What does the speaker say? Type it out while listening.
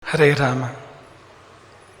ಹರೇ ರಾಮ.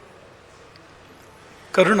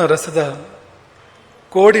 ಕರುಣರಸದ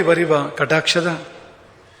ಕೋಡಿ ವರಿವ ಕಟಾಕ್ಷದ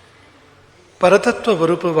ಪರತತ್ವ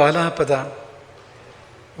ವರೂಪ ವಾಲಾಪದ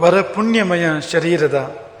ವರ ಪುಣ್ಯಮಯ ಶರೀರದ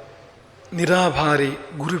ನಿರಾಭಾರಿ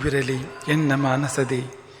ಗುರುವಿರಲಿ ಎನ್ನ ಮಾನಸದಿ,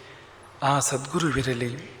 ಆ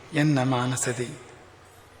ಸದ್ಗುರುವಿರಲಿ ಎನ್ನ ಮಾನಸದಿ.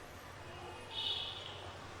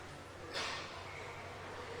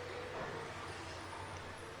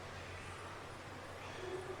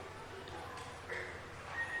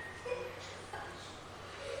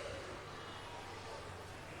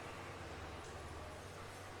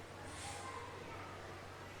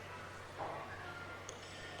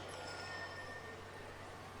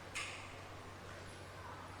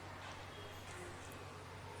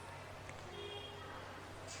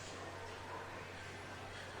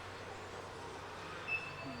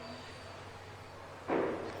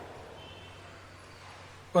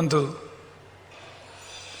 ಒಂದು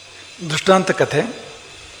ದೃಷ್ಟಾಂತ ಕಥೆ.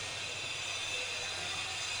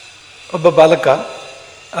 ಒಬ್ಬ ಬಾಲಕ,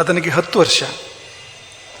 ಆತನಿಗೆ 10 ವರ್ಷ.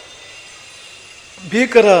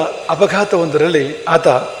 ಭೀಕರ ಅಪಘಾತವೊಂದರಲ್ಲಿ ಆತ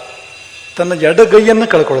ತನ್ನ ಎಡಗೈಯನ್ನು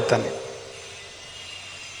ಕಳ್ಕೊಳ್ಳುತ್ತಾನೆ.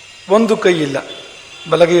 ಒಂದು ಕೈ ಇಲ್ಲ,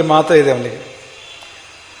 ಬಲಗೈ ಮಾತ್ರ ಇದೆ ಅವನಿಗೆ.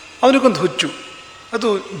 ಅವನಿಗೊಂದು ಹುಚ್ಚು, ಅದು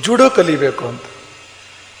ಜೂಡೋ ಕಲಿಬೇಕು ಅಂತ.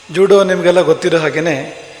 ಜೂಡೋ ನಿಮಗೆಲ್ಲ ಗೊತ್ತಿರೋ ಹಾಗೆಯೇ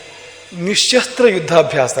ನಿಶಸ್ತ್ರ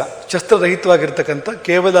ಯುದ್ಧಾಭ್ಯಾಸ, ಶಸ್ತ್ರರಹಿತವಾಗಿರ್ತಕ್ಕಂಥ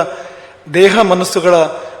ಕೇವಲ ದೇಹ ಮನಸ್ಸುಗಳ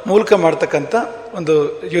ಮೂಲಕ ಮಾಡ್ತಕ್ಕಂಥ ಒಂದು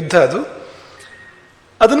ಯುದ್ಧ ಅದು.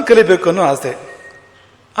 ಅದನ್ನು ಕಲಿಬೇಕು ಅನ್ನೋ ಆಸೆ.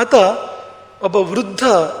 ಆತ ಒಬ್ಬ ವೃದ್ಧ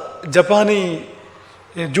ಜಪಾನಿ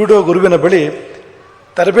ಜೂಡೋ ಗುರುವಿನ ಬಳಿ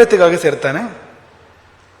ತರಬೇತಿಗಾಗಿ ಸೇರ್ತಾನೆ.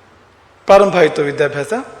 ಪ್ರಾರಂಭ ಆಯಿತು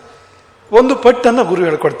ವಿದ್ಯಾಭ್ಯಾಸ. ಒಂದು ಪಟ್ಟನ್ನು ಗುರು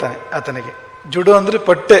ಹೇಳ್ಕೊಡ್ತಾನೆ ಆತನಿಗೆ. ಜೂಡೋ ಅಂದರೆ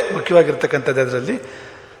ಪಟ್ಟೆ ಮುಖ್ಯವಾಗಿರ್ತಕ್ಕಂಥದ್ದು ಅದರಲ್ಲಿ.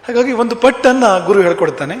 ಹಾಗಾಗಿ ಒಂದು ಪಟ್ಟನ್ನು ಗುರು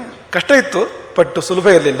ಹೇಳ್ಕೊಡ್ತಾನೆ. ಕಷ್ಟ ಇತ್ತು, ಪಟ್ಟು ಸುಲಭ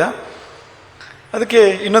ಇರಲಿಲ್ಲ. ಅದಕ್ಕೆ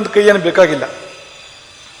ಇನ್ನೊಂದು ಕೈಯನ್ನು ಬೇಕಾಗಿಲ್ಲ,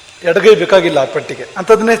 ಎಡಗೈ ಬೇಕಾಗಿಲ್ಲ ಆ ಪಟ್ಟಿಗೆ.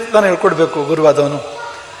 ಅಂಥದನ್ನೇ ತಾನು ಹೇಳ್ಕೊಡ್ಬೇಕು ಗುರುವಾದವನು.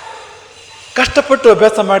 ಕಷ್ಟಪಟ್ಟು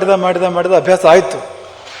ಅಭ್ಯಾಸ ಮಾಡಿದ ಅಭ್ಯಾಸ ಆಯಿತು.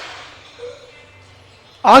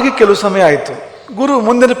 ಹಾಗೆ ಕೆಲವು ಸಮಯ ಆಯಿತು. ಗುರು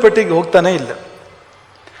ಮುಂದಿನ ಪಟ್ಟಿಗೆ ಹೋಗ್ತಾನೇ ಇಲ್ಲ.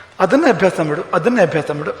 ಅದನ್ನೇ ಅಭ್ಯಾಸ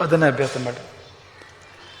ಮಾಡು.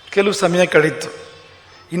 ಕೆಲವು ಸಮಯ ಕಳೀತು.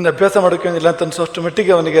 ಇನ್ನು ಅಭ್ಯಾಸ ಮಾಡೋಕ್ಕೇನಿಲ್ಲ ಅಂತ ಅನಿಸೋಷ್ಟು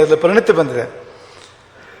ಮಟ್ಟಿಗೆ ಅವನಿಗೆ ಅದರ ಪರಿಣತಿ ಬಂದಿದೆ.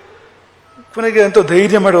 ಕೊನೆಗೆ ಅಂತೂ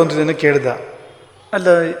ಧೈರ್ಯ ಮಾಡಿ ಒಂದು ದಿನ ಕೇಳ್ದ, ಅಲ್ಲ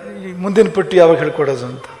ಈ ಮುಂದಿನ ಪಟ್ಟಿ ಯಾವಾಗ ಹೇಳ್ಕೊಡೋದು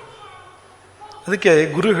ಅಂತ. ಅದಕ್ಕೆ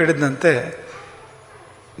ಗುರು ಹೇಳಿದಂತೆ,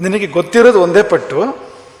 ನಿನಗೆ ಗೊತ್ತಿರೋದು ಒಂದೇ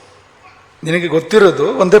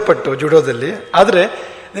ಪಟ್ಟು ಜುಡೋದಲ್ಲಿ, ಆದರೆ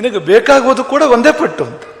ನಿನಗೆ ಬೇಕಾಗೋದು ಕೂಡ ಒಂದೇ ಪಟ್ಟು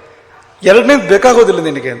ಅಂತ. ಎರಡನೇದು ಬೇಕಾಗೋದಿಲ್ಲ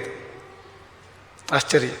ನಿನಗೆ ಅಂತ.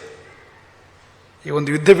 ಆಶ್ಚರ್ಯ. ಈ ಒಂದು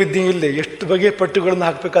ಯುದ್ಧ ವಿದ್ಯೆಯಲ್ಲಿ ಎಷ್ಟು ಬಗೆಯ ಪಟ್ಟುಗಳನ್ನು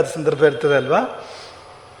ಹಾಕಬೇಕಾದ ಸಂದರ್ಭ ಇರ್ತದೆ ಅಲ್ವಾ.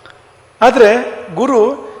 ಆದರೆ ಗುರು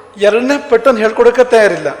ಎರಡನೇ ಪಟ್ಟನ್ನು ಹೇಳ್ಕೊಡೋಕೆ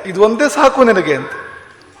ತಯಾರಿಲ್ಲ. ಇದು ಒಂದೇ ಸಾಕು ನಿನಗೆ ಅಂತ.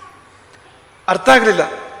 ಅರ್ಥ ಆಗಲಿಲ್ಲ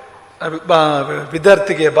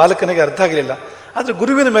ವಿದ್ಯಾರ್ಥಿಗೆ, ಬಾಲಕನಿಗೆ ಅರ್ಥ ಆಗಲಿಲ್ಲ. ಆದರೆ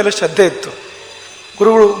ಗುರುವಿನ ಮೇಲೆ ಶ್ರದ್ಧೆ ಇತ್ತು.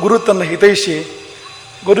 ಗುರು ತನ್ನ ಹಿತೈಷಿ.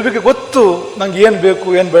 ಗುರುವಿಗೆ ಗೊತ್ತು ನಂಗೆ ಏನು ಬೇಕು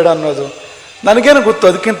ಏನು ಬೇಡ ಅನ್ನೋದು. ನನಗೇನು ಗೊತ್ತು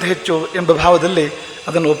ಅದಕ್ಕಿಂತ ಹೆಚ್ಚು ಎಂಬ ಭಾವದಲ್ಲಿ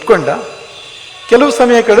ಅದನ್ನು ಒಪ್ಕೊಂಡ. ಕೆಲವು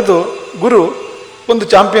ಸಮಯ ಕಳೆದು ಗುರು ಒಂದು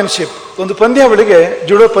ಚಾಂಪಿಯನ್ಶಿಪ್, ಒಂದು ಪಂದ್ಯಾವಳಿಗೆ,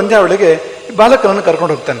 ಜುಡೋ ಪಂದ್ಯಾವಳಿಗೆ ಬಾಲಕನನ್ನು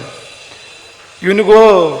ಕರ್ಕೊಂಡು ಹೋಗ್ತಾನೆ. ಇವನಿಗೋ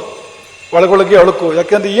ಒಳಗೊಳಗೆ ಅಳುಕು.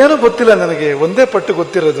 ಯಾಕೆಂದ್ರೆ ಏನೂ ಗೊತ್ತಿಲ್ಲ ನನಗೆ, ಒಂದೇ ಪಟ್ಟು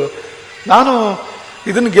ಗೊತ್ತಿರೋದು. ನಾನು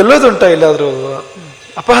ಇದನ್ನು ಗೆಲ್ಲೋದುಂಟ ಇಲ್ಲಾದರೂ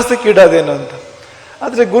ಅಪಹಾಸ್ಯಕ್ಕೀಡಾದೇನು ಅಂತ.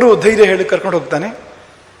 ಆದರೆ ಗುರು ಧೈರ್ಯ ಹೇಳಿ ಕರ್ಕೊಂಡು ಹೋಗ್ತಾನೆ.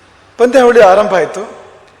 ಪಂದ್ಯಾವಳಿ ಆರಂಭ ಆಯಿತು.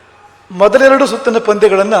 ಮೊದಲೆರಡು ಸುತ್ತಿನ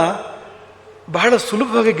ಪಂದ್ಯಗಳನ್ನು ಬಹಳ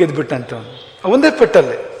ಸುಲಭವಾಗಿ ಗೆದ್ದುಬಿಟ್ಟಂತೆ ಅವನು, ಒಂದೇ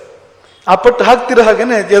ಪಟ್ಟಲ್ಲೇ. ಆ ಪಟ್ಟು ಹಾಕ್ತಿರೋ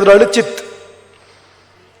ಹಾಗೇನೆ ಎದುರು ಅಳಚಿತ್ತು.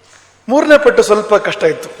 ಮೂರನೇ ಪಟ್ಟು ಸ್ವಲ್ಪ ಕಷ್ಟ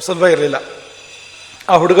ಇತ್ತು, ಸುಲಭ ಇರಲಿಲ್ಲ.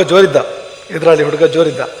 ಆ ಹುಡುಗ ಜೋರಿದ್ದ, ಎದುರಾಳಿ ಹುಡುಗ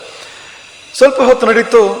ಜೋರಿದ್ದ. ಸ್ವಲ್ಪ ಹೊತ್ತು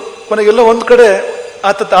ನಡೀತು. ಕೊನೆಗೆಲ್ಲ ಒಂದು ಕಡೆ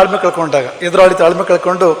ಆತ ತಾಳ್ಮೆ ಕಳ್ಕೊಂಡಾಗ, ಎದುರಾಳಿ ತಾಳ್ಮೆ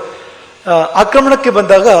ಕಳ್ಕೊಂಡು ಆಕ್ರಮಣಕ್ಕೆ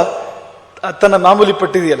ಬಂದಾಗ ತನ್ನ ಮಾಮೂಲಿ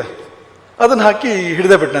ಪಟ್ಟಿದೆಯಲ್ಲ ಅದನ್ನು ಹಾಕಿ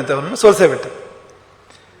ಹಿಡಿದೇ ಬಿಟ್ಟನಂತೆ, ಅವನನ್ನು ಸೋಲಿಸೇ ಬಿಟ್ಟ.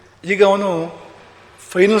 ಈಗ ಅವನು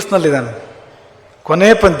ಫೈನಲ್ಸ್ನಲ್ಲಿದ್ದಾನೆ, ಕೊನೆ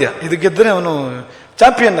ಪಂದ್ಯ. ಇದು ಗೆದ್ದರೆ ಅವನು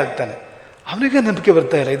ಚಾಂಪಿಯನ್ ಆಗ್ತಾನೆ. ಅವನಿಗೆ ನಂಬಿಕೆ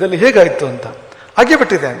ಬರ್ತಾ ಇಲ್ಲ, ಇದರಲ್ಲಿ ಹೇಗಾಯಿತು ಅಂತ. ಹಾಗೆ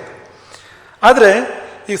ಬಿಟ್ಟಿದೆ ಅಂತ. ಆದರೆ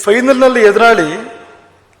ಈ ಫೈನಲ್ನಲ್ಲಿ ಎದುರಾಳಿ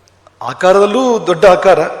ಆಕಾರದಲ್ಲೂ ದೊಡ್ಡ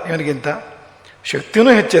ಆಕಾರ ಇವನಿಗಿಂತ,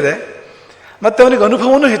 ಶಕ್ತಿಯೂ ಹೆಚ್ಚಿದೆ, ಮತ್ತು ಅವನಿಗೆ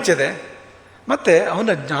ಅನುಭವವೂ ಹೆಚ್ಚಿದೆ, ಮತ್ತು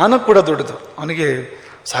ಅವನ ಜ್ಞಾನ ಕೂಡ ದೊಡ್ಡದು. ಅವನಿಗೆ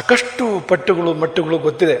ಸಾಕಷ್ಟು ಮಟ್ಟುಗಳು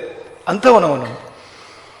ಗೊತ್ತಿದೆ ಅಂಥವನವನು.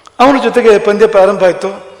 ಅವನ ಜೊತೆಗೆ ಪಂದ್ಯ ಪ್ರಾರಂಭ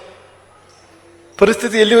ಆಯಿತು.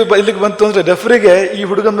 ಪರಿಸ್ಥಿತಿ ಇಲ್ಲಿಗೆ ಬಂತು ಅಂದರೆ ರೆಫರಿಗೆ ಈ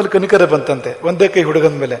ಹುಡುಗನ ಮೇಲೆ ಕನಿಕರ ಬಂತಂತೆ, ಒಂದೇ ಕೈ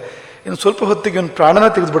ಹುಡುಗನ ಮೇಲೆ. ಇನ್ನು ಸ್ವಲ್ಪ ಹೊತ್ತಿಗೆ ಇವನು ಪ್ರಾಣನ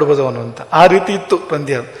ತೆಗೆದುಬಿಡ್ಬೋದು ಅವನು ಅಂತ. ಆ ರೀತಿ ಇತ್ತು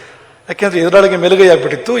ಪಂದ್ಯ. ಯಾಕೆಂದರೆ ಎದುರಾಳಿಗೆ ಮೇಲುಗೈ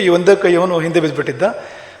ಆಗ್ಬಿಟ್ಟಿತ್ತು. ಈ ಒಂದೇ ಕೈ ಅವನು ಹಿಂದೆ ಬಿದ್ದುಬಿಟ್ಟಿದ್ದ.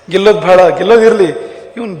 ಗೆಲ್ಲೋದಿರಲಿ,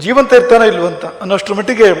 ಇವನು ಜೀವಂತ ಇರ್ತಾನೆ ಇಲ್ವಂತ ಅನ್ನೋಷ್ಟರ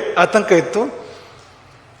ಮಟ್ಟಿಗೆ ಆತಂಕ ಇತ್ತು.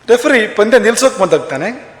 ರೆಫರಿ ಪಂದ್ಯ ನಿಲ್ಸೋಕೆ ಮುಂದಾಗ್ತಾನೆ.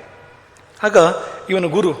 ಆಗ ಇವನು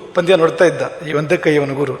ಗುರು ಪಂದ್ಯ ನೋಡ್ತಾ ಇದ್ದ, ಈ ಒಂದೇ ಕೈ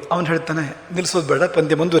ಇವನು ಗುರು. ಅವನು ಹೇಳ್ತಾನೆ ನಿಲ್ಸೋದು ಬೇಡ,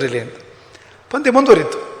 ಪಂದ್ಯ ಮುಂದುವರಿಲಿ ಅಂತ. ಪಂದ್ಯ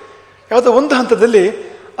ಮುಂದುವರಿತು. ಯಾವುದೋ ಒಂದು ಹಂತದಲ್ಲಿ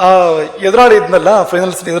ಆ ಎದುರಾಳಿ ಇದ್ನಲ್ಲ,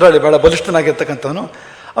 ಫೈನಲ್ಸ್ ಎದುರಾಳಿ ಭಾಳ ಬಲಿಷ್ಠನಾಗಿರ್ತಕ್ಕಂಥವನು,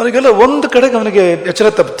 ಅವನಿಗೆಲ್ಲ ಒಂದು ಕಡೆಗೆ ಅವನಿಗೆ ಎಚ್ಚರ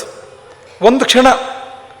ತಪ್ಪಿತು. ಒಂದು ಕ್ಷಣ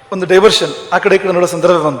ಒಂದು ಡೈವರ್ಷನ್, ಆ ಕಡೆ ಈ ಕಡೆ ನೋಡೋ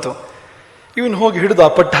ಸಂದರ್ಭ ಬಂತು. ಇವನು ಹೋಗಿ ಹಿಡಿದು ಆ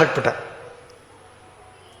ಪಟ್ಟು ಹಾಕ್ಬಿಟ್ಟ,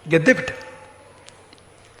 ಗೆದ್ದೇ ಬಿಟ್ಟ.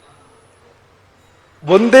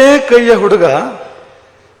 ಒಂದೇ ಕೈಯ ಹುಡುಗ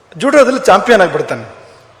ಜೂಡೋದಲ್ಲಿ ಚಾಂಪಿಯನ್ ಆಗಿಬಿಡ್ತಾನೆ.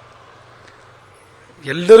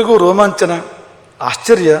 ಎಲ್ಲರಿಗೂ ರೋಮಾಂಚನ,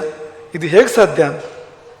 ಆಶ್ಚರ್ಯ, ಇದು ಹೇಗೆ ಸಾಧ್ಯ?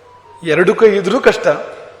 ಎರಡು ಕೈ ಇದ್ರೂ ಕಷ್ಟ,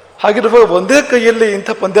 ಹಾಗಿರುವಾಗ ಒಂದೇ ಕೈಯಲ್ಲಿ ಇಂಥ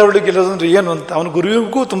ಪಂದ್ಯಾವಳಿ ಗೆಲ್ಲೋದಂದ್ರೆ ಏನು ಅಂತ ಅವನ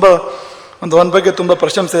ಗುರುವಿಗೂ ತುಂಬ ಅವನ ಬಗ್ಗೆ ತುಂಬ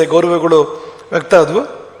ಪ್ರಶಂಸೆ ಗೌರವಗಳು ವ್ಯಕ್ತ ಆದವು.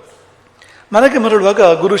 ಮನೆಗೆ ಮರಳುವಾಗ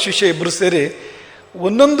ಗುರು ಶಿಷ್ಯ ಇಬ್ಬರು ಸೇರಿ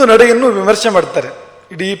ಒಂದೊಂದು ನಡೆಯನ್ನು ವಿಮರ್ಶೆ ಮಾಡ್ತಾರೆ.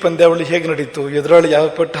 ಇಡೀ ಪಂದ್ಯಾವಳಿ ಹೇಗೆ ನಡೀತು, ಎದುರಾಳಿ ಯಾವ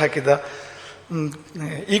ಪಟ್ಟು ಹಾಕಿದ,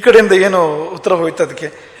 ಈ ಕಡೆಯಿಂದ ಏನು ಉತ್ತರ ಹೋಯ್ತು, ಅದಕ್ಕೆ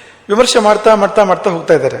ವಿಮರ್ಶೆ ಮಾಡ್ತಾ ಮಾಡ್ತಾ ಮಾಡ್ತಾ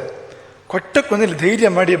ಹೋಗ್ತಾ ಇದ್ದಾರೆ. ಕೊಟ್ಟ ಕೊನೆಯಲ್ಲಿ ಧೈರ್ಯ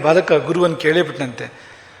ಮಾಡಿ ಬಾಲಕ ಗುರುವನ್ನು ಕೇಳೇಬಿಟ್ನಂತೆ,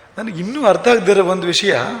 ನನಗೆ ಇನ್ನೂ ಅರ್ಥ ಆಗದಿರೋ ಒಂದು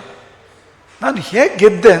ವಿಷಯ, ನಾನು ಹೇಗೆ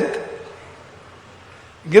ಗೆದ್ದೆ ಅಂತ.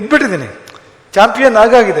 ಗೆದ್ಬಿಟ್ಟಿದ್ದೀನಿ, ಚಾಂಪಿಯನ್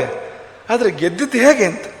ಆಗಾಗಿದೆ, ಆದರೆ ಗೆದ್ದಿದ್ದು ಹೇಗೆ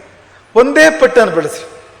ಅಂತ. ಒಂದೇ ಪಟ್ಟನ್ನು ಬೆಳೆಸಿ,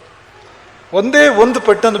 ಒಂದೇ ಒಂದು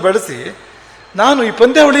ಪಟ್ಟನ್ನು ಬೆಳೆಸಿ ನಾನು ಈ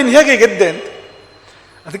ಪಂದ್ಯಾವಳಿನ ಹೇಗೆ ಗೆದ್ದೆ ಅಂತ.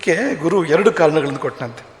 ಅದಕ್ಕೆ ಗುರು ಎರಡು ಕಾರಣಗಳನ್ನು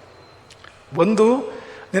ಕೊಟ್ಟನಂತೆ. ಒಂದು,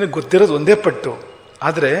 ನಿನಗೆ ಗೊತ್ತಿರೋದು ಒಂದೇ ಪಟ್ಟು,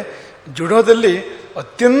 ಆದರೆ ಜುಡೋದಲ್ಲಿ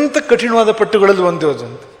ಅತ್ಯಂತ ಕಠಿಣವಾದ ಪಟ್ಟುಗಳಲ್ಲಿ ಒಂದು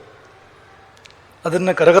ಅಂತ.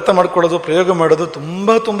 ಅದನ್ನು ಕರಗತ ಮಾಡ್ಕೊಳ್ಳೋದು, ಪ್ರಯೋಗ ಮಾಡೋದು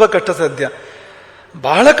ತುಂಬ ತುಂಬ ಕಷ್ಟ ಸಾಧ್ಯ,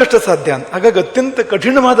 ಬಹಳ ಕಷ್ಟ ಸಾಧ್ಯ ಅಂತ. ಹಾಗಾಗಿ ಅತ್ಯಂತ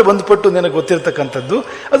ಕಠಿಣವಾದ ಒಂದು ಪಟ್ಟು ನಿನಗೆ ಗೊತ್ತಿರ್ತಕ್ಕಂಥದ್ದು,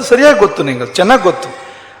 ಅದು ಸರಿಯಾಗಿ ಗೊತ್ತು, ನಿಂಗೆ ಅದು ಚೆನ್ನಾಗಿ ಗೊತ್ತು.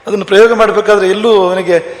 ಅದನ್ನು ಪ್ರಯೋಗ ಮಾಡಬೇಕಾದ್ರೆ ಎಲ್ಲೂ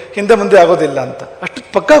ಅವನಿಗೆ ಹಿಂದೆ ಮುಂದೆ ಆಗೋದಿಲ್ಲ ಅಂತ, ಅಷ್ಟು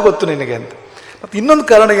ಪಕ್ಕಾ ಗೊತ್ತು ನಿನಗೆ ಅಂತ. ಮತ್ತು ಇನ್ನೊಂದು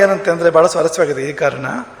ಕಾರಣ ಏನಂತ ಅಂದರೆ ಭಾಳ ಸ್ವಾರಸ್ಯವಾಗಿದೆ ಈ ಕಾರಣ.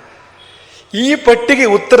 ಈ ಪಟ್ಟಿಗೆ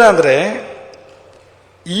ಉತ್ತರ ಅಂದರೆ,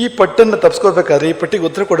 ಈ ಪಟ್ಟನ್ನು ತಪ್ಪಿಸ್ಕೋಬೇಕಾದ್ರೆ, ಈ ಪಟ್ಟಿಗೆ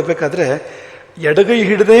ಉತ್ತರ ಕೊಡಬೇಕಾದ್ರೆ ಎಡಗೈ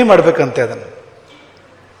ಹಿಡದೇ ಮಾಡ್ಬೇಕಂತೆ. ಅದನ್ನು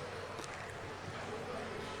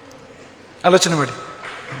ಆಲೋಚನೆ ಮಾಡಿ.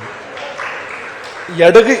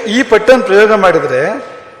 ಎಡಗೈ ಈ ಪಟ್ಟನ್ನು ಪ್ರಯೋಗ ಮಾಡಿದರೆ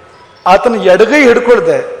ಆತನ ಎಡಗೈ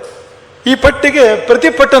ಹಿಡ್ಕೊಳ್ದೆ ಈ ಪಟ್ಟಿಗೆ ಪ್ರತಿ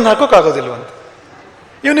ಪಟ್ಟನ್ನು ಹಾಕೋಕ್ಕಾಗೋದಿಲ್ವಂತ.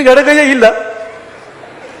 ಇವನಿಗೆ ಎಡಗೈಯೇ ಇಲ್ಲ,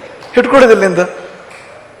 ಹಿಡ್ಕೊಳ್ಳೋದಿಲ್ಲಿಂದ.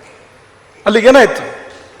 ಅಲ್ಲಿಗೇನಾಯ್ತು,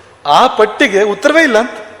 ಆ ಪಟ್ಟಿಗೆ ಉತ್ತರವೇ ಇಲ್ಲ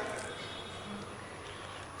ಅಂತ.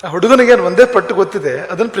 ಆ ಹುಡುಗನಿಗೇನು ಒಂದೇ ಪಟ್ಟು ಗೊತ್ತಿದೆ,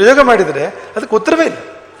 ಅದನ್ನು ಪ್ರಯೋಗ ಮಾಡಿದರೆ ಅದಕ್ಕೆ ಉತ್ತರವೇ ಇಲ್ಲ.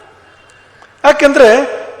 ಯಾಕೆಂದ್ರೆ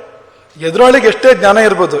ಎದುರಾಳಿಗೆ ಎಷ್ಟೇ ಜ್ಞಾನ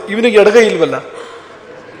ಇರ್ಬೋದು, ಇವನಿಗೆ ಎಡಗೈ ಇಲ್ವಲ್ಲ.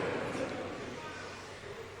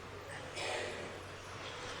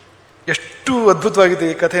 ಎಷ್ಟು ಅದ್ಭುತವಾಗಿದೆ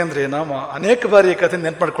ಈ ಕಥೆ ಅಂದರೆ, ನಾವು ಅನೇಕ ಬಾರಿ ಈ ಕಥೆ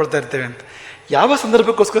ನೆನಪು ಮಾಡ್ಕೊಳ್ತಾ ಇರ್ತೇವೆ ಅಂತ. ಯಾವ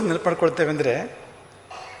ಸಂದರ್ಭಕ್ಕೋಸ್ಕರ ನೆನಪು ಮಾಡ್ಕೊಳ್ತೇವೆ ಅಂದರೆ,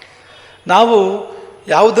 ನಾವು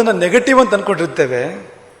ಯಾವುದನ್ನು ನೆಗೆಟಿವ್ ಅಂತ ಅಂದ್ಕೊಂಡಿರ್ತೇವೆ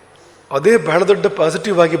ಅದೇ ಬಹಳ ದೊಡ್ಡ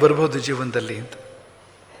ಪಾಸಿಟಿವ್ ಆಗಿ ಬರ್ಬೋದು ಜೀವನದಲ್ಲಿ ಅಂತ.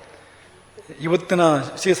 ಇವತ್ತಿನ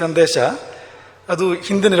ಶ್ರೀ ಸಂದೇಶ ಅದು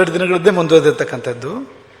ಹಿಂದಿನ 2 ದಿನಗಳದ್ದೇ ಮುಂದುವರೆದಿರ್ತಕ್ಕಂಥದ್ದು.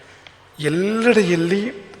 ಎಲ್ಲೆಡೆಯಲ್ಲಿ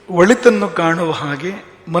ಒಳಿತನ್ನು ಕಾಣುವ ಹಾಗೆ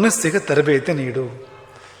ಮನಸ್ಸಿಗೆ ತರಬೇತಿ ನೀಡು.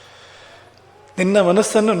 ನಿನ್ನ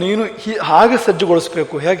ಮನಸ್ಸನ್ನು ನೀನು ಹಾಗೆ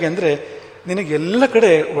ಸಜ್ಜುಗೊಳಿಸ್ಬೇಕು. ಹೇಗೆ ಅಂದರೆ, ನಿನಗೆ ಎಲ್ಲ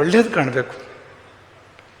ಕಡೆ ಒಳ್ಳೆಯದು ಕಾಣಬೇಕು,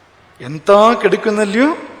 ಎಂಥ ಕೆಡುಕಿನಲ್ಲಿಯೂ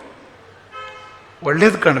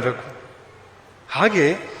ಒಳ್ಳೆಯದು ಕಾಣಬೇಕು. ಹಾಗೆ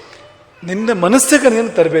ನಿನ್ನ ಮನಸ್ಸಿಗೆ ನೀನು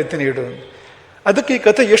ತರಬೇತಿ ನೀಡು. ಅದಕ್ಕೆ ಈ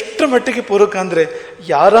ಕಥೆ ಎಷ್ಟರ ಮಟ್ಟಿಗೆ ಪೂರಕ ಅಂದರೆ,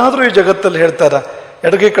 ಯಾರಾದರೂ ಈ ಜಗತ್ತಲ್ಲಿ ಹೇಳ್ತಾರ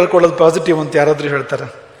ಎಡಗೈ ಕಳ್ಕೊಳ್ಳೋದು ಪಾಸಿಟಿವ್ ಅಂತ? ಯಾರಾದರೂ ಹೇಳ್ತಾರ?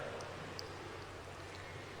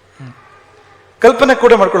 ಕಲ್ಪನೆ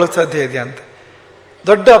ಕೂಡ ಮಾಡ್ಕೊಳ್ಳೋಕೆ ಸಾಧ್ಯ ಇದೆಯಾ ಅಂತ.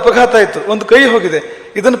 ದೊಡ್ಡ ಅಪಘಾತ ಆಯಿತು, ಒಂದು ಕೈ ಹೋಗಿದೆ,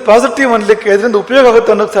 ಇದನ್ನು ಪಾಸಿಟಿವ್ ಅನ್ಲಿಕ್ಕೆ, ಇದರಿಂದ ಉಪಯೋಗ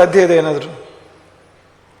ಆಗುತ್ತೆ ಅನ್ನೋಕ್ಕೆ ಸಾಧ್ಯ ಇದೆ ಏನಾದರೂ?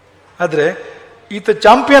 ಆದರೆ ಈತ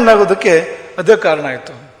ಚಾಂಪಿಯನ್ ಆಗೋದಕ್ಕೆ ಅದೇ ಕಾರಣ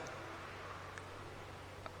ಆಯಿತು.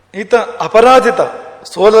 ಈತ ಅಪರಾಜಿತ,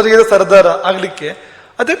 ಸೋಲರಿಯದ ಸರದಾರ ಆಗಲಿಕ್ಕೆ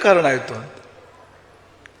ಅದೇ ಕಾರಣ ಆಯಿತು.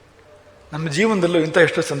 ನಮ್ಮ ಜೀವನದಲ್ಲೂ ಇಂಥ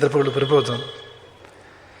ಎಷ್ಟೋ ಸಂದರ್ಭಗಳು ಬರ್ಬೋದು.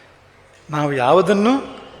 ನಾವು ಯಾವುದನ್ನು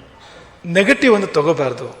ನೆಗೆಟಿವ್ ಅಂತ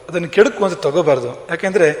ತಗೋಬಾರ್ದು, ಅದನ್ನು ಕೆಡುಕು ಅಂತ ತಗೋಬಾರ್ದು.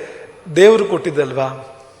 ಯಾಕೆಂದರೆ ದೇವರು ಕೊಟ್ಟಿದ್ದಲ್ವಾ,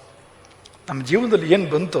 ನಮ್ಮ ಜೀವನದಲ್ಲಿ ಏನು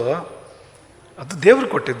ಬಂತೋ ಅದು ದೇವರು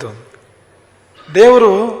ಕೊಟ್ಟಿದ್ದು.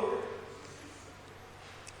 ದೇವರು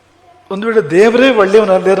ಒಂದು ವೇಳೆ ದೇವರೇ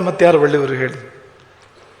ಒಳ್ಳೆಯವನಲ್ಲದೇ ಮತ್ತೆ ಯಾರು ಒಳ್ಳೆಯವರು ಹೇಳಿ?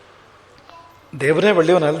 ದೇವರೇ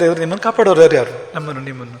ಒಳ್ಳೆಯವನಲ್ಲದೇ ಇವರು ನಿಮ್ಮನ್ನು ಕಾಪಾಡೋರು ಯಾರು? ನಮ್ಮನ್ನು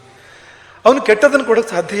ನಿಮ್ಮನ್ನು. ಅವನು ಕೆಟ್ಟದನ್ನು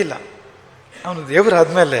ಕೊಡೋಕ್ಕೆ ಸಾಧ್ಯ ಇಲ್ಲ. ಅವನು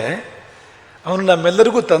ದೇವರಾದ್ಮೇಲೆ, ಅವನು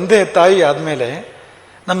ನಮ್ಮೆಲ್ಲರಿಗೂ ತಂದೆ ತಾಯಿ ಆದಮೇಲೆ,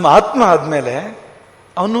 ನಮ್ಮ ಆತ್ಮ ಆದಮೇಲೆ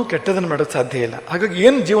ಅವನು ಕೆಟ್ಟದನ್ನು ಮಾಡೋಕ್ಕೆ ಸಾಧ್ಯ ಇಲ್ಲ. ಹಾಗಾಗಿ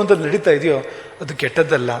ಏನು ಜೀವನದಲ್ಲಿ ನಡೀತಾ ಇದೆಯೋ ಅದು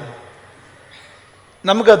ಕೆಟ್ಟದ್ದಲ್ಲ.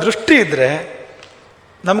 ನಮ್ಗೆ ಆ ದೃಷ್ಟಿ ಇದ್ದರೆ,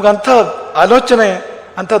 ನಮ್ಗಂಥ ಆಲೋಚನೆ,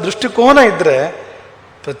 ಅಂಥ ದೃಷ್ಟಿಕೋನ ಇದ್ದರೆ,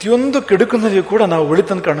 ಪ್ರತಿಯೊಂದು ಕೆಡುಕಿನಲ್ಲಿಯೂ ಕೂಡ ನಾವು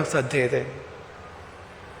ಒಳಿತನ್ನು ಕಾಣೋಕ್ಕೆ ಸಾಧ್ಯ ಇದೆ.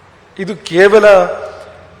 ಇದು ಕೇವಲ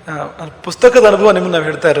ಪುಸ್ತಕದ ಅನುಭವ ನಿಮ್ಗೆ ನಾವು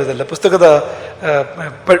ಹೇಳ್ತಾ ಇರೋದಲ್ಲ, ಪುಸ್ತಕದ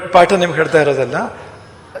ಪಾಠ ನಿಮ್ಗೆ ಹೇಳ್ತಾ ಇರೋದಲ್ಲ,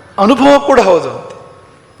 ಅನುಭವ ಕೂಡ ಹೌದು ಅಂತ,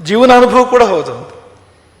 ಜೀವನ ಅನುಭವ ಕೂಡ ಹೌದು ಅಂತ,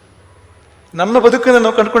 ನಮ್ಮ ಬದುಕನ್ನು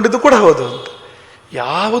ನಾವು ಕಂಡುಕೊಂಡಿದ್ದು ಕೂಡ ಹೌದು ಅಂತ.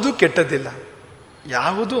 ಯಾವುದೂ ಕೆಟ್ಟದ್ದಿಲ್ಲ,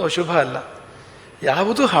 ಯಾವುದೂ ಅಶುಭ ಅಲ್ಲ,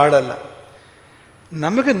 ಯಾವುದೂ ಹಾಳಲ್ಲ.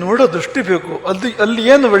 ನಮಗೆ ನೋಡೋ ದೃಷ್ಟಿ ಬೇಕು. ಅಲ್ಲಿ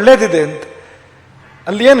ಏನು ಒಳ್ಳೇದಿದೆ ಅಂತ,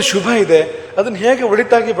 ಅಲ್ಲಿ ಏನು ಶುಭ ಇದೆ, ಅದನ್ನು ಹೇಗೆ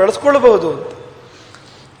ಒಳಿತಾಗಿ ಬೆಳೆಸ್ಕೊಳ್ಬಹುದು ಅಂತ.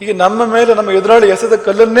 ಈಗ ನಮ್ಮ ಮೇಲೆ ನಮ್ಮ ಎದುರಾಳಿ ಎಸೆದ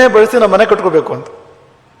ಕಲ್ಲನ್ನೇ ಬಳಸಿ ನಾವು ಮನೆ ಕಟ್ಕೋಬೇಕು ಅಂತ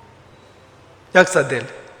ಯಾಕೆ ಸಾಧ್ಯ ಇಲ್ಲ?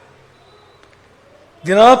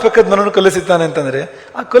 ದಿನಾ ಪಕ್ಕದ ಮನನ್ನು ಕಲಿಸಿದ್ದಾನೆ ಅಂತಂದ್ರೆ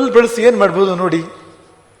ಆ ಕಲ್ಲು ಬೆಳೆಸಿ ಏನ್ ಮಾಡ್ಬೋದು ನೋಡಿ,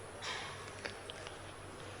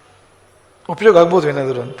 ಉಪಯೋಗ ಆಗ್ಬೋದು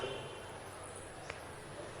ಏನಾದ್ರು ಅಂತ.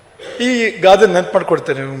 ಈ ಗಾದೆ ನೆನಪು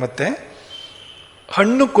ಮಾಡ್ಕೊಡ್ತೇನೆ ನೀವು. ಮತ್ತೆ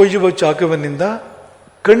ಹಣ್ಣು ಕೊಯ್ಯುವ ಚಾಕುವಿನಿಂದ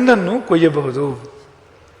ಕಣ್ಣನ್ನು ಕೊಯ್ಯಬಹುದು.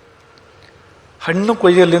 ಹಣ್ಣು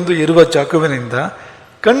ಕೊಯ್ಯಲೆಂದು ಇರುವ ಚಾಕುವಿನಿಂದ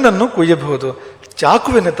ಕಣ್ಣನ್ನು ಕೊಯ್ಯಬಹುದು.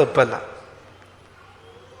 ಚಾಕುವಿನ ತಪ್ಪಲ್ಲ,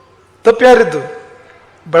 ತಪ್ಪು ಯಾರಿದ್ದು?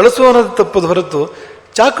 ಬಳಸುವನದು ತಪ್ಪದ ಹೊರತು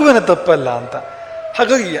ಚಾಕುವಿನ ತಪ್ಪಲ್ಲ ಅಂತ.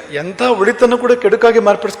 ಹಾಗಾಗಿ ಎಂಥ ಒಳಿತನ್ನು ಕೂಡ ಕೆಡುಕಾಗಿ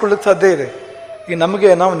ಮಾರ್ಪಡಿಸ್ಕೊಳ್ಳೋಕೆ ಸಾಧ್ಯ ಇದೆ. ಈಗ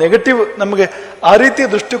ನಾವು ನೆಗೆಟಿವ್, ನಮಗೆ ಆ ರೀತಿಯ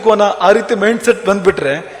ದೃಷ್ಟಿಕೋನ, ಆ ರೀತಿ ಮೈಂಡ್ ಸೆಟ್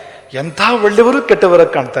ಬಂದ್ಬಿಟ್ರೆ ಎಂಥ ಒಳ್ಳೆಯವರು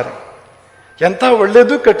ಕೆಟ್ಟವರಾಗಿ ಕಾಣ್ತಾರೆ, ಎಂಥ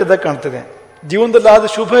ಒಳ್ಳೆಯದು ಕೆಟ್ಟದಾಗಿ ಕಾಣ್ತದೆ. ಜೀವನದಲ್ಲಿ ಆದ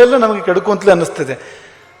ಶುಭ ಎಲ್ಲ ನಮಗೆ ಕೆಡುಕು ಅಂತಲೇ ಅನ್ನಿಸ್ತದೆ,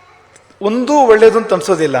 ಒಂದೂ ಒಳ್ಳೆಯದು ಅಂತ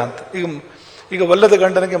ಅನ್ಸೋದಿಲ್ಲ ಅಂತ. ಈಗ ಒಲ್ಲದ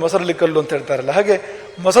ಗಂಡನಿಗೆ ಮೊಸರಲ್ಲಿ ಕಲ್ಲು ಅಂತ ಹೇಳ್ತಾರಲ್ಲ, ಹಾಗೆ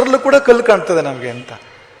ಮೊಸರಲ್ಲೂ ಕೂಡ ಕಲ್ಲು ಕಾಣ್ತದೆ ನಮಗೆ ಅಂತ.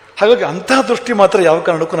 ಹಾಗಾಗಿ ಅಂತಹ ದೃಷ್ಟಿ ಮಾತ್ರ ಯಾವ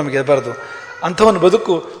ಕಾರಣಕ್ಕೂ ನಮಗೆ ಇರಬಾರ್ದು. ಅಂಥವನ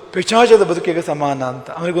ಬದುಕು ಪಿಶಾಚದ ಬದುಕಿಗೆ ಸಮಾನ ಅಂತ.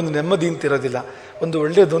 ಅವನಿಗೊಂದು ನೆಮ್ಮದಿ ಅಂತ ಇರೋದಿಲ್ಲ, ಒಂದು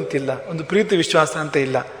ಒಳ್ಳೆಯದು ಅಂತಿಲ್ಲ, ಒಂದು ಪ್ರೀತಿ ವಿಶ್ವಾಸ ಅಂತ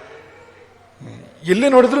ಇಲ್ಲ, ಎಲ್ಲಿ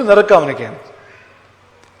ನೋಡಿದ್ರು ನರಕ ಅವನಿಗೆ.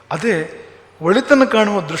 ಅದೇ ಒಳಿತನ್ನು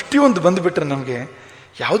ಕಾಣುವ ದೃಷ್ಟಿ ಒಂದು ಬಂದುಬಿಟ್ರೆ ನಮಗೆ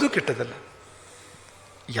ಯಾವುದೂ ಕೆಟ್ಟದಲ್ಲ,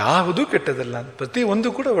 ಯಾವುದೂ ಕೆಟ್ಟದಲ್ಲ. ಪ್ರತಿಯೊಂದು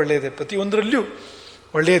ಕೂಡ ಒಳ್ಳೆಯದೇ, ಪ್ರತಿಯೊಂದರಲ್ಲಿಯೂ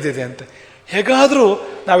ಒಳ್ಳೆಯದಿದೆ ಅಂತ. ಹೇಗಾದರೂ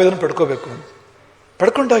ನಾವಿದನ್ನು ಪಡ್ಕೋಬೇಕು.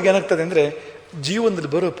 ಪಡ್ಕೊಂಡಾಗ ಏನಾಗ್ತದೆ ಅಂದರೆ ಜೀವನದಲ್ಲಿ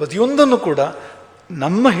ಬರೋ ಪ್ರತಿಯೊಂದನ್ನು ಕೂಡ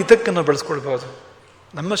ನಮ್ಮ ಹಿತಕ್ಕೆ ನಾವು ಬಳಸ್ಕೊಳ್ಬೋದು,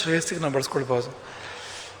 ನಮ್ಮ ಶ್ರೇಯಸ್ಸಿಗೆ ನಾವು ಬಳಸ್ಕೊಳ್ಬೋದು.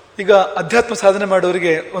 ಈಗ ಅಧ್ಯಾತ್ಮ ಸಾಧನೆ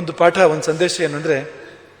ಮಾಡೋರಿಗೆ ಒಂದು ಪಾಠ, ಒಂದು ಸಂದೇಶ ಏನಂದರೆ,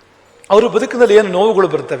 ಅವರು ಬದುಕಿನಲ್ಲಿ ಏನು ನೋವುಗಳು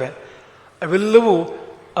ಬರ್ತವೆ ಅವೆಲ್ಲವೂ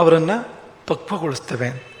ಅವರನ್ನು ಪಕ್ವಗೊಳಿಸ್ತವೆ,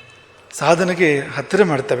 ಸಾಧನೆಗೆ ಹತ್ತಿರ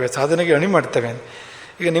ಮಾಡ್ತವೆ, ಸಾಧನೆಗೆ ಅಣಿ ಮಾಡ್ತವೆ.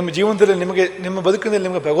 ಈಗ ನಿಮ್ಮ ಜೀವನದಲ್ಲಿ ನಿಮ್ಮ ಬದುಕಿನಲ್ಲಿ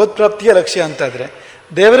ನಿಮಗೆ ಭಗವತ್ ಪ್ರಾಪ್ತಿಯ ಲಕ್ಷ್ಯ ಅಂತಾದರೆ,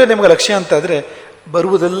 ದೇವರೇ ನಿಮಗೆ ಲಕ್ಷ್ಯ ಅಂತಾದರೆ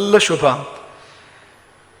ಬರುವುದೆಲ್ಲ ಶುಭ.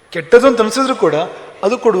 ಕೆಟ್ಟದ್ದು ಅಂತ ಅನಿಸಿದ್ರು ಕೂಡ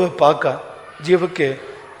ಅದು ಕೊಡುವ ಪಾಕ ಜೀವಕ್ಕೆ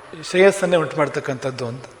ಶ್ರೇಯಸ್ಸನ್ನೇ ಉಂಟು ಮಾಡ್ತಕ್ಕಂಥದ್ದು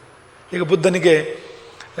ಅಂತ. ಈಗ ಬುದ್ಧನಿಗೆ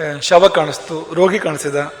ಶವ ಕಾಣಿಸ್ತು, ರೋಗಿ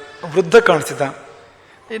ಕಾಣಿಸಿದ, ವೃದ್ಧ ಕಾಣಿಸಿದ,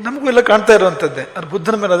 ನಮಗೂ ಎಲ್ಲ ಕಾಣ್ತಾ ಇರುವಂಥದ್ದೇ. ಅದು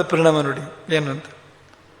ಬುದ್ಧನ ಮೇಲೆ ಅದ ಪರಿಣಾಮ ನೋಡಿ ಏನು ಅಂತ.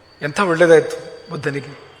 ಎಂಥ ಒಳ್ಳೇದಾಯ್ತು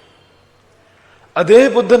ಬುದ್ಧನಿಗೆ. ಅದೇ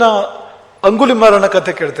ಬುದ್ಧನ ಅಂಗುಲಿಮಾಲನ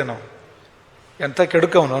ಕಥೆ ಕೇಳ್ತೇವೆ ನಾವು. ಎಂಥ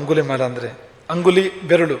ಕೆಡುಕವನು ಅಂಗುಲಿಮಾಲ ಅಂದರೆ.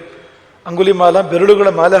 ಬೆರಳು, ಅಂಗುಲಿಮಾಲ ಬೆರಳುಗಳ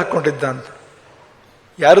ಮಾಲೆ ಹಾಕ್ಕೊಂಡಿದ್ದ ಅಂತ.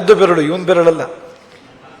 ಯಾರದ್ದು ಬೆರಳು? ಇವನ್ ಬೆರಳಲ್ಲ.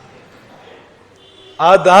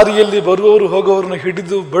 ಆ ದಾರಿಯಲ್ಲಿ ಬರುವವರು ಹೋಗೋವ್ರನ್ನ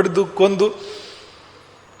ಹಿಡಿದು ಬಡಿದು ಕೊಂದು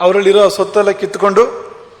ಅವರಲ್ಲಿರೋ ಸೊತ್ತೆಲ್ಲ ಕಿತ್ಕೊಂಡು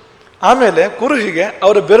ಆಮೇಲೆ ಕುರುಹಿಗೆ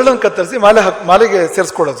ಅವರ ಬೆರಳನ್ನು ಕತ್ತರಿಸಿ ಮಾಲೆಗೆ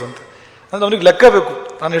ಸೇರಿಸ್ಕೊಳ್ಳೋದು ಅಂತ. ಅಂದ್ರೆ ಅವನಿಗೆ ಲೆಕ್ಕ ಬೇಕು,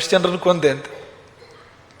 ನಾನು ಎಷ್ಟು ಜನರನ್ನು ಕೊಂದೆ ಅಂತ.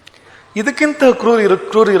 ಇದಕ್ಕಿಂತ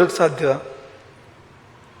ಕ್ರೂರ ಇರೋಕ್ಕೆ ಸಾಧ್ಯ?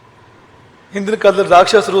 ಹಿಂದಿನ ಕಾಲದಲ್ಲಿ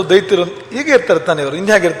ರಾಕ್ಷಸರು, ದೈತ್ಯರು ಹೀಗೆ ಇರ್ತಾರೆ ತಾನೆ, ಅವರು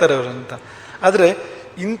ಇನ್ಯಾಗಿರ್ತಾರೆ ಅವರು ಅಂತ. ಆದರೆ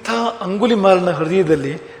ಇಂಥ ಅಂಗುಲಿಮಾಲನ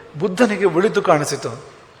ಹೃದಯದಲ್ಲಿ ಬುದ್ಧನಿಗೆ ಒಳಿತು ಕಾಣಿಸಿತು,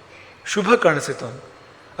 ಶುಭ ಕಾಣಿಸಿತು.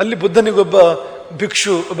 ಅಲ್ಲಿ ಬುದ್ಧನಿಗೊಬ್ಬ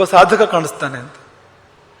ಭಿಕ್ಷು, ಒಬ್ಬ ಸಾಧಕ ಕಾಣಿಸ್ತಾನೆ ಅಂತ.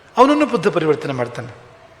 ಅವನನ್ನು ಬುದ್ಧ ಪರಿವರ್ತನೆ ಮಾಡ್ತಾನೆ,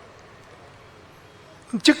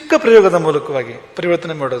 ಚಿಕ್ಕ ಪ್ರಯೋಗದ ಮೂಲಕವಾಗಿ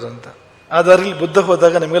ಪರಿವರ್ತನೆ ಮಾಡೋದು ಅಂತ. ಆ ದಾರಿಯಲ್ಲಿ ಬುದ್ಧ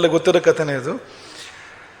ಹೋದಾಗ ನಿಮಗೆಲ್ಲ ಗೊತ್ತಿರೋ ಕಥೆನೇ ಇದು.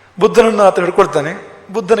 ಬುದ್ಧನನ್ನು ಆತ ಹಿಡ್ಕೊಳ್ತಾನೆ.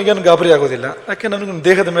 ಬುದ್ಧನಿಗೇನು ಗಾಬರಿ ಆಗೋದಿಲ್ಲ, ಯಾಕೆ ನನಗೆ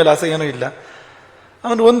ದೇಹದ ಮೇಲೆ ಆಸೆ ಏನೂ ಇಲ್ಲ.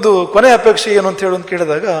 ಅವನು ಒಂದು ಕೊನೆ ಅಪೇಕ್ಷೆ ಏನು ಅಂತ ಹೇಳು ಅಂತ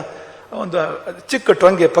ಕೇಳಿದಾಗ ಒಂದು ಚಿಕ್ಕ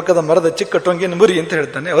ಟೊಂಗೆ, ಪಕ್ಕದ ಮರದ ಚಿಕ್ಕ ಟೊಂಗೆಯನ್ನು ಮುರಿ ಅಂತ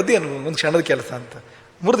ಹೇಳ್ತಾನೆ. ಅದೇನು ಒಂದು ಕ್ಷಣದ ಕೆಲಸ ಅಂತ,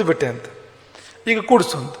 ಮುರಿದು ಬಿಟ್ಟೆ ಅಂತ, ಈಗ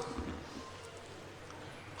ಕೂಡಿಸು ಅಂತ.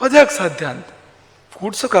 ಅದ್ಯಾಕೆ ಸಾಧ್ಯ ಅಂತ,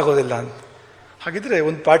 ಕೂಡ್ಸೋಕ್ಕಾಗೋದಿಲ್ಲ ಅಂತ. ಹಾಗಿದ್ರೆ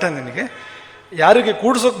ಒಂದು ಪಾಠ ನಿನಗೆ, ಯಾರಿಗೆ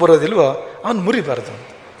ಕೂಡ್ಸೋಕೆ ಬರೋದಿಲ್ವೋ ಅವನು ಮುರಿಬಾರ್ದು ಅಂತ.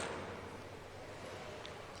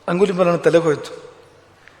 ಅಂಗುಲಿಮಾಲನ ತಲೆಗೆ ಹೋಯ್ತು,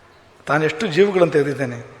 ತಾನೆಷ್ಟು ಜೀವಗಳನ್ನು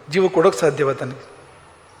ತೆಗೆದಿದ್ದಾನೆ, ಜೀವ ಕೊಡೋಕೆ ಸಾಧ್ಯವ ತನಗೆ?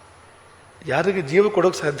 ಯಾರಿಗೆ ಜೀವ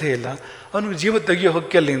ಕೊಡೋಕೆ ಸಾಧ್ಯ ಇಲ್ಲ ಅವನಿಗೆ ಜೀವ ತೆಗಿಯೋ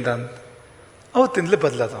ಹೊಕ್ಕೆ ಅಲ್ಲಿಂದ ಅಂತ. ಅವತ್ತಿಂದಲೇ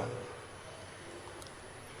ಬದಲಾದ ಅವನು,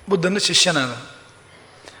 ಬುದ್ಧನ ಶಿಷ್ಯನ.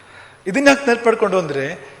 ಇದನ್ನ ಯಾಕೆ ನೆನಪಡ್ಕೊಂಡು ಅಂದರೆ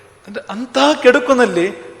ಅಂಥ ಕೆಡುಕನಲ್ಲಿ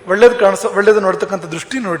ಒಳ್ಳೇದು ನೋಡ್ತಕ್ಕಂಥ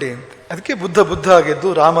ದೃಷ್ಟಿ ನೋಡಿ ಅಂತ. ಅದಕ್ಕೆ ಬುದ್ಧ ಆಗಿದ್ದು,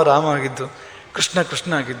 ರಾಮ ಆಗಿದ್ದು,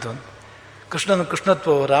 ಕೃಷ್ಣ ಆಗಿದ್ದು ಅಂತ. ಕೃಷ್ಣನ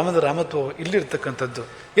ಕೃಷ್ಣತ್ವವು, ರಾಮದ ರಾಮತ್ವವು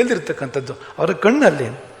ಎಲ್ಲಿರ್ತಕ್ಕಂಥದ್ದು ಅವರ ಕಣ್ಣಲ್ಲಿ.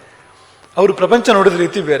 ಅವರು ಪ್ರಪಂಚ ನೋಡಿದ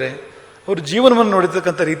ರೀತಿ ಬೇರೆ, ಅವರು ಜೀವನವನ್ನು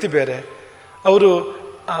ನೋಡಿರ್ತಕ್ಕಂಥ ರೀತಿ ಬೇರೆ, ಅವರು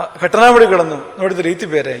ಘಟನಾವಳಿಗಳನ್ನು ನೋಡಿದ ರೀತಿ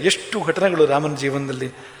ಬೇರೆ. ಎಷ್ಟು ಘಟನೆಗಳು ರಾಮನ ಜೀವನದಲ್ಲಿ,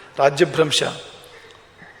 ರಾಜ್ಯಭ್ರಂಶ,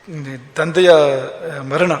 ತಂದೆಯ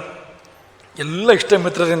ಮರಣ, ಎಲ್ಲ ಇಷ್ಟ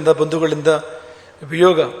ಮಿತ್ರರಿಂದ ಬಂಧುಗಳಿಂದ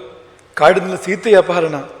ವಿಯೋಗ, ಕಾಡಿನಲ್ಲಿ ಸೀತೆಯ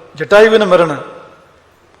ಅಪಹರಣ, ಜಟಾಯುವಿನ ಮರಣ,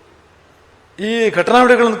 ಈ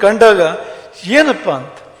ಘಟನಾವಳಿಗಳನ್ನು ಕಂಡಾಗ ಏನಪ್ಪ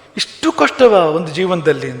ಅಂತ, ಇಷ್ಟು ಕಷ್ಟವ ಒಂದು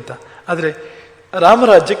ಜೀವನದಲ್ಲಿ ಅಂತ. ಆದರೆ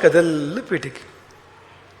ರಾಮರಾಜ್ಯಕ್ಕೆ ಅದೆಲ್ಲ ಪೀಠಿಕೆ,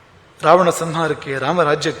 ರಾವಣ ಸಂಹಾರಕ್ಕೆ,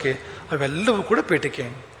 ರಾಮರಾಜ್ಯಕ್ಕೆ ಅವೆಲ್ಲವೂ ಕೂಡ ಪೀಠಿಕೆ.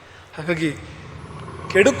 ಹಾಗಾಗಿ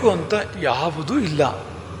ಕೆಡುಕು ಅಂತ ಯಾವುದೂ ಇಲ್ಲ.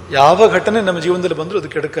 ಯಾವ ಘಟನೆ ನಮ್ಮ ಜೀವನದಲ್ಲಿ ಬಂದರೂ ಅದು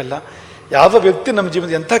ಕೆಡುಕಲ್ಲ. ಯಾವ ವ್ಯಕ್ತಿ ನಮ್ಮ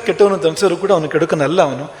ಜೀವನದ ಎಂಥ ಕೆಟ್ಟವನು ಅಂತ ಅನಿಸಿದ್ರು ಕೂಡ ಅವನು ಕೆಡುಕನಲ್ಲ.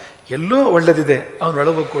 ಅವನು ಎಲ್ಲೋ ಒಳ್ಳೆದಿದೆ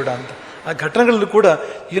ಅವನೊಳಗೂ ಕೂಡ ಅಂತ. ಆ ಘಟನೆಗಳಲ್ಲೂ ಕೂಡ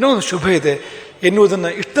ಏನೋ ಒಂದು ಶುಭ ಇದೆ ಎನ್ನುವುದನ್ನು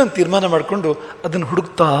ಇಷ್ಟೊಂದು ತೀರ್ಮಾನ ಮಾಡಿಕೊಂಡು ಅದನ್ನು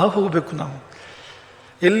ಹುಡುಕ್ತಾ ಹೋಗಬೇಕು. ನಾವು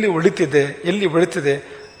ಎಲ್ಲಿ ಒಳಿತಿದೆ, ಎಲ್ಲಿ ಒಳಿತಿದೆ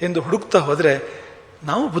ಎಂದು ಹುಡುಕ್ತಾ ಹೋದರೆ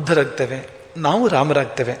ನಾವು ಬುದ್ಧರಾಗ್ತೇವೆ, ನಾವು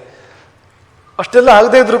ರಾಮರಾಗ್ತೇವೆ. ಅಷ್ಟೆಲ್ಲ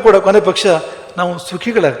ಆಗದೇ ಇದ್ರೂ ಕೂಡ ಕೊನೆ ಪಕ್ಷ ನಾವು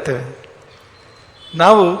ಸುಖಿಗಳಾಗ್ತೇವೆ.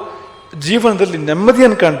 ನಾವು ಜೀವನದಲ್ಲಿ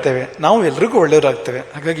ನೆಮ್ಮದಿಯನ್ನು ಕಾಣ್ತೇವೆ, ನಾವು ಎಲ್ರಿಗೂ ಒಳ್ಳೆಯವರಾಗ್ತೇವೆ.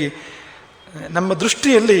 ಹಾಗಾಗಿ ನಮ್ಮ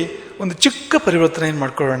ದೃಷ್ಟಿಯಲ್ಲಿ ಒಂದು ಚಿಕ್ಕ ಪರಿವರ್ತನೆಯನ್ನು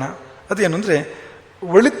ಮಾಡ್ಕೊಳ್ಳೋಣ. ಅದೇನು ಅಂದರೆ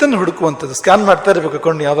ಒಳಿತನ್ನು ಹುಡುಕುವಂಥದ್ದು. ಸ್ಕ್ಯಾನ್ ಮಾಡ್ತಾ ಇರಬೇಕು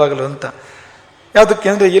ಕಣ್ಣು ಯಾವಾಗಲೂ ಅಂತ. ಯಾವುದಕ್ಕೆ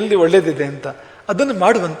ಅಂದರೆ ಎಲ್ಲಿ ಒಳ್ಳೆಯದಿದೆ ಅಂತ ಅದನ್ನು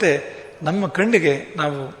ಮಾಡುವಂತೆ ನಮ್ಮ ಕಣ್ಣಿಗೆ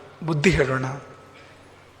ನಾವು ಬುದ್ಧಿ ಹೇಳೋಣ.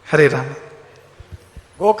 ಹರೇ ರಾಮ.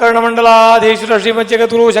 ಗೋಕರ್ಣ ಮಂಡಲಾಧೀಶ್ವರ ಶ್ರೀಮದ್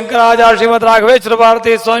ಜಗದ್ಗುರು ಶಂಕರಾಚಾರ್ಯ ಶ್ರೀಮದ್ ರಾಘವೇಶ್ವರ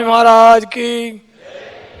ಭಾರತೀ ಸ್ವಾಮಿ ಮಹಾರಾಜ್ ಕಿ